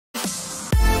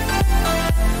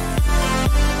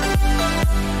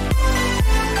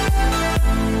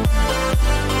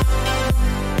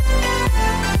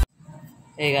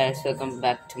Hey guys, welcome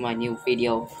back to my new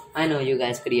video. I know you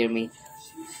guys could hear me.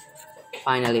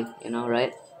 Finally,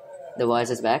 right? The voice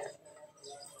is back.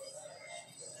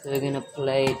 So we're gonna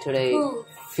play today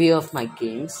few of my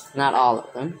games, not all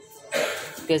of them,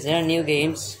 because there are new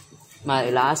games.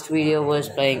 My last video was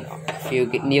playing a few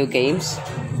new games,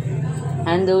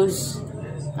 and those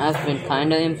have been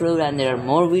kinda improved, and there are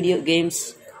more video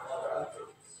games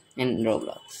in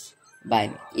Roblox by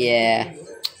me. Yeah,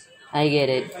 I get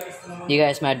it. You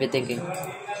guys might be thinking,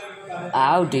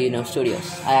 how do you know studios?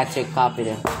 I actually copied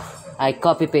them. I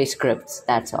copy paste scripts,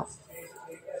 that's all.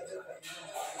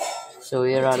 So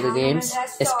here are the games.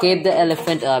 Escape the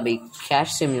Elephant Abbey,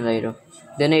 Cash Simulator.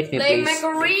 Donate me please.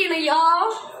 Macarena,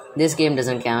 y'all. This game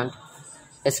doesn't count.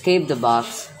 Escape the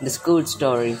Box, The School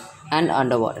Story, and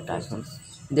Underwater Tycoon.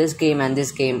 This game and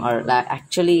this game are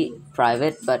actually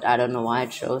private, but I don't know why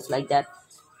it shows like that.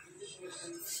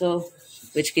 So,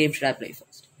 which game should I play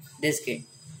first? This game.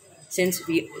 Since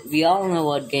we all know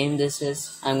what game this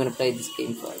is, I'm gonna play this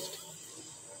game first.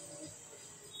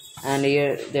 And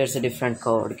here there's a different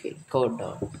code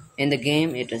door. In the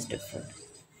game it is different.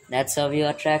 That's how you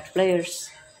attract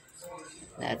players.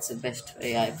 That's the best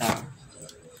way I found.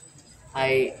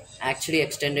 I actually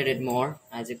extended it more,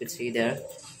 as you could see there.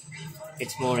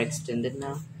 It's more extended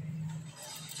now.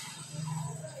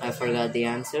 I forgot the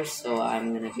answer, so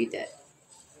I'm gonna be dead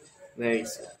very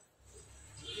soon.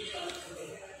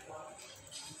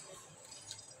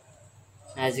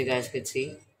 As you guys could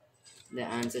see, the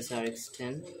answers are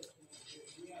extended.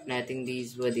 And I think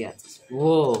these were the answers.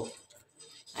 Whoa!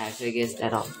 I actually guessed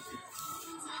that all.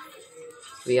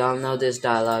 We all know this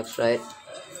dialogues, right?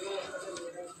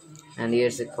 And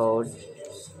here's the code.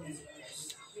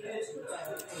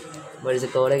 What is the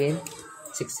code again?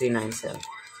 6397.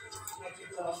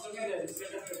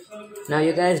 Now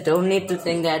you guys don't need to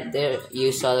think that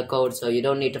you saw the code, so you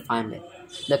don't need to find it.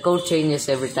 The code changes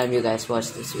every time you guys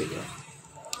watch this video.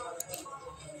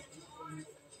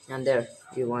 And there,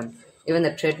 you won. Even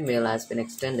the treadmill has been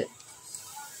extended.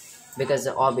 Because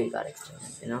the obby got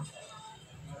extended,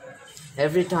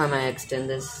 Every time I extend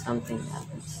this, something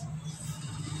happens.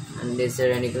 And is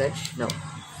there any glitch? No.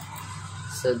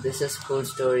 So this is School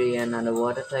Story and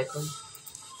Underwater Tycoon.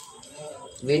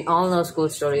 We all know School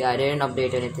Story. I didn't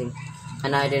update anything.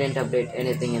 And I didn't update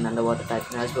anything in Underwater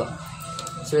Tycoon as well.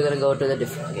 So we're gonna go to the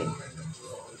different game.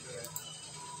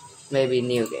 Maybe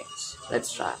new games.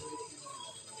 Let's try.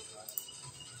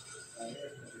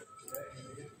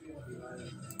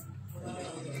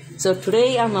 So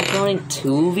today I'm uploading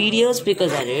 2 videos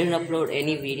because I didn't upload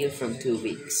any video from 2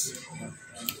 weeks.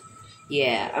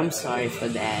 Yeah, I'm sorry for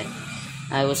that.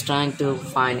 I was trying to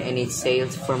find any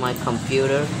sales for my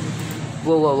computer.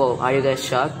 Whoa, are you guys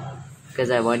shocked? Because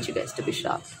I want you guys to be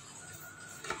shocked.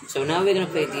 So now we're gonna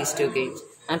play these 2 games.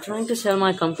 I'm trying to sell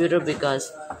my computer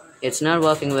because it's not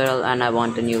working well and I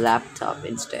want a new laptop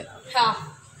instead.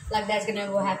 Like that's gonna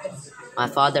happen. My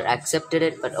father accepted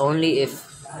it, but only if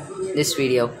this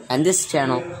video and this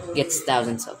channel gets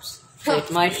 1,000 subs. So it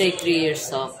might take 3 years,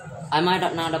 so I might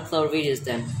not upload videos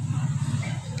then.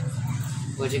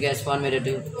 What you guys want me to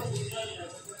do?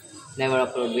 Never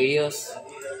upload videos?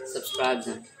 Subscribe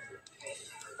then.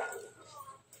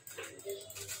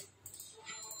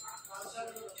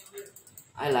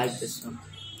 I like this one.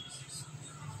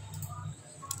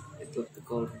 I took the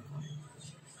golden one.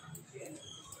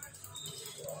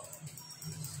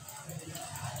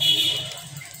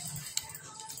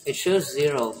 It shows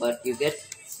 0, but you get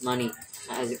money,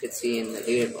 as you can see in the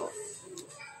leaderboard.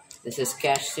 This is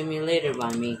Cash Simulator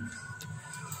by me.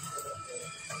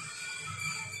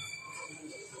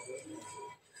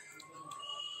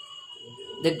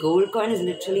 The gold coin is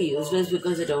literally useless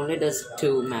because it only does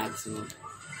 2 maximum.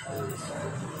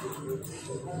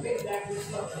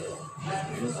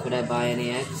 Could I buy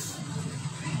any eggs?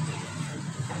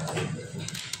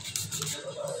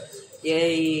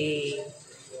 Yay!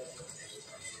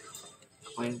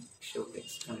 Coin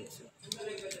showcase coming soon.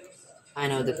 I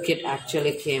know the kit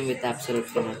actually came with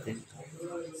absolutely nothing.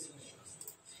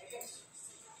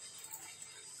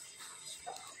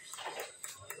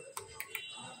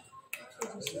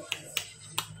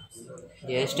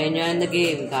 Just enjoying the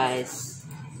game, guys.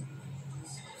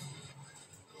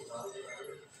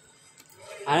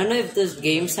 I don't know if this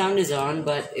game sound is on,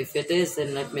 but if it is,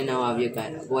 then let me know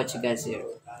what you guys hear.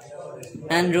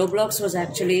 And Roblox was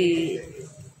actually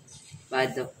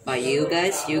by you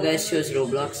guys. You guys chose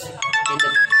Roblox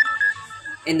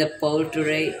in the poll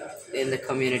today in the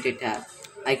community tab.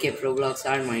 I kept Roblox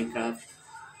and Minecraft.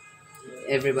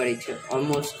 Everybody chose,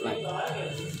 almost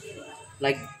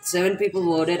like 7 people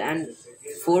voted and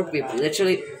 4 people,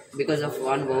 literally because of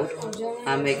one vote,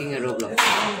 I'm making a Roblox.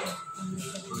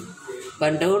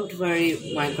 But don't worry,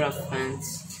 Minecraft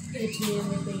fans.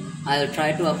 I'll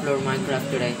try to upload Minecraft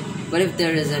today. But if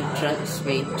there isn't, trust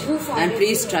me. And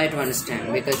please try to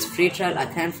understand, because free trial, I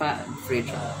can't find free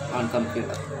trial on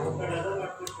computer.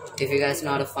 If you guys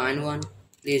know how to find one,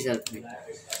 please help me.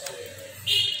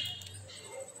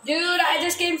 Dude, I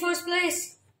just came first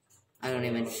place. I don't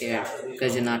even care,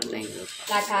 because you're not playing this.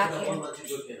 Like hacking.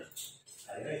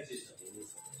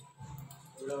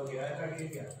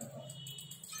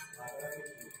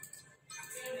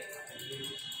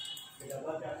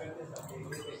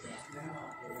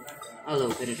 I'll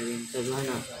open it again, because why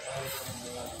not?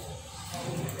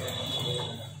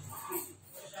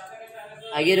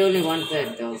 I get only one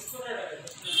pet though.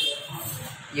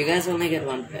 You guys only get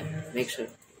one pet. Make sure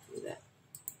to do that.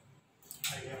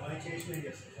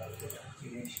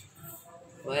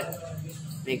 What?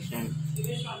 Make sure.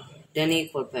 10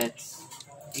 equal pets.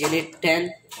 You need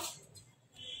 10?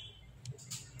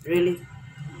 Really?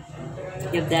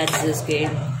 If that's this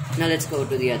game, now let's go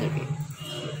to the other game.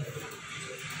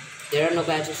 There are no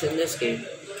patches in this game.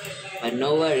 But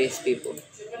no worries, people.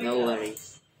 No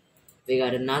worries. We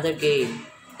got another game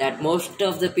that most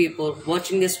of the people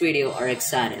watching this video are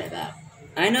excited about.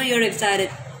 I know you're excited.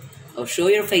 Oh, show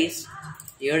your face.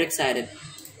 You're excited.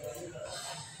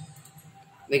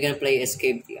 We're gonna play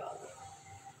Escape the Island.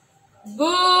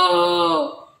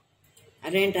 Boo! I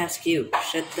didn't ask you.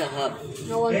 Shut the hell.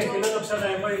 No one told.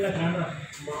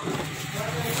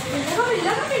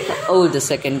 Oh, the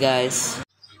second, guys.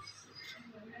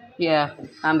 Yeah,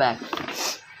 I'm back.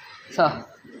 So,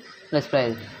 let's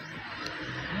play this.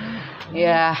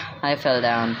 Yeah, I fell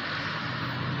down.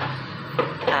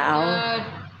 Ow.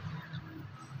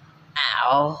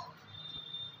 Ow.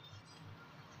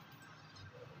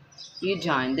 You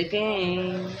joined the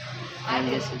game. And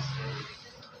this is...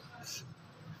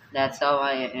 That's how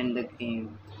I end the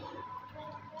game.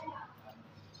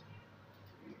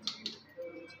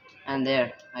 And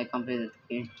there, I completed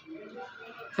the game.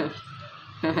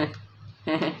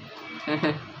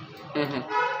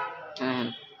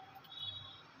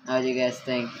 How do you guys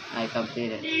think I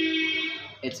completed?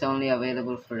 It's only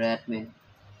available for admin.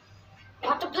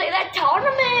 Want to play that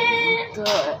tournament?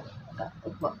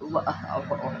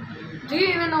 Do you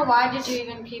even know why did you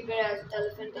even keep it as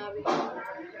elephant derby?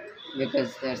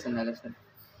 Because there's an elephant.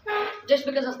 Just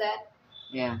because of that?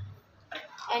 Yeah.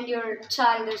 And your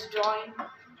childish drawing?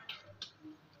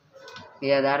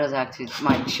 Yeah, that was actually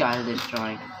my childish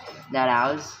drawing. That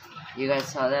house, you guys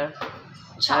saw there?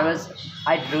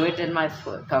 I drew it in my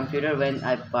computer when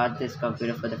I bought this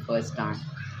computer for the first time.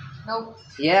 Nope.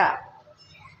 Yeah.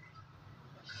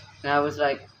 And I was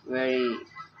like very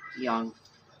young.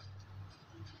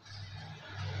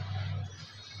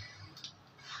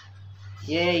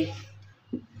 Yay.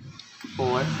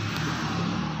 4.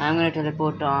 I'm gonna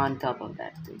teleport on top of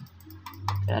that thing.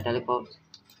 Can I teleport?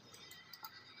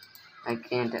 I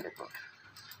can't teleport.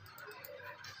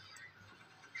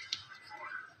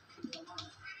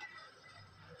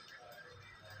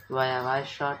 Do I have ice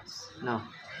shots? No.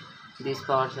 These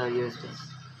powers are useless.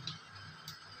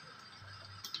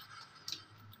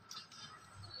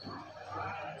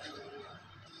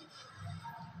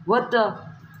 What the?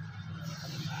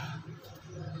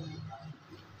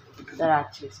 That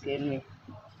actually scared me.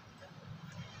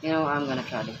 You know, I'm gonna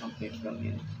try to complete from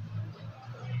here.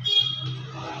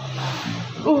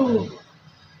 Ooh!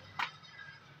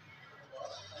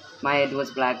 My head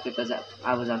was black because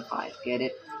I was on fire. Get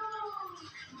it?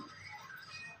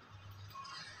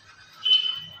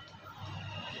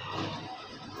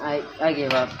 I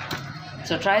gave up.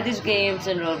 So try these games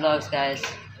in Roblox, guys.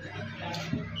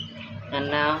 And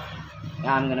now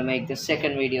I'm gonna make the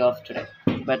second video of today.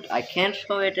 But I can't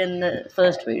show it in the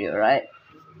first video, right?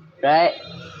 Right?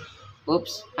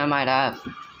 Oops, I might have.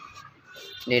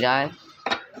 Did I?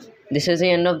 This is the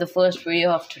end of the first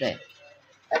video of today.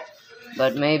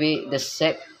 But maybe the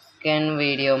second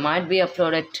video might be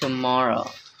uploaded tomorrow.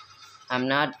 I'm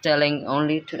not telling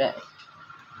only today.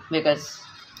 Because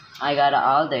I got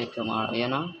all day tomorrow, you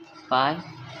know? Why?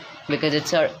 Because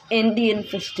it's our Indian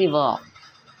festival.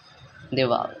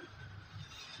 Diwali.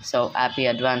 So happy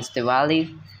advanced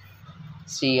Diwali.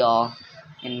 See y'all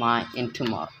in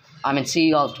tomorrow. See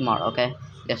you all tomorrow, okay?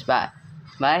 Yes, bye.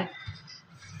 Bye.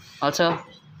 Also,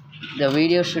 the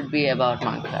video should be about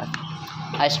Minecraft.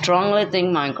 I strongly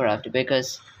think Minecraft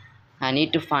because I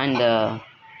need to find the,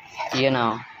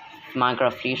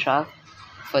 Minecraft free trial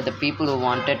for the people who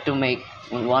wanted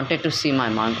to see my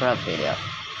Minecraft video.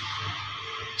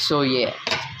 So yeah.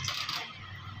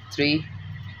 3,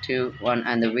 2, 1,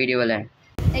 and the video will end.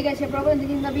 Hey guys, you're probably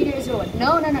thinking the video is over.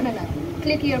 No.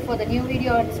 Click here for the new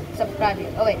video and subscribe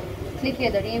here. Oh wait, click here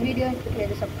the new video and click here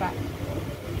to subscribe.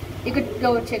 You could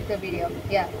go check the video.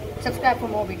 Yeah, subscribe for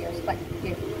more videos. But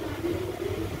here,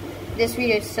 this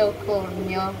video is so cool,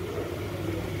 you know.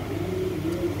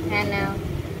 And now,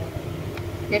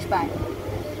 just bye.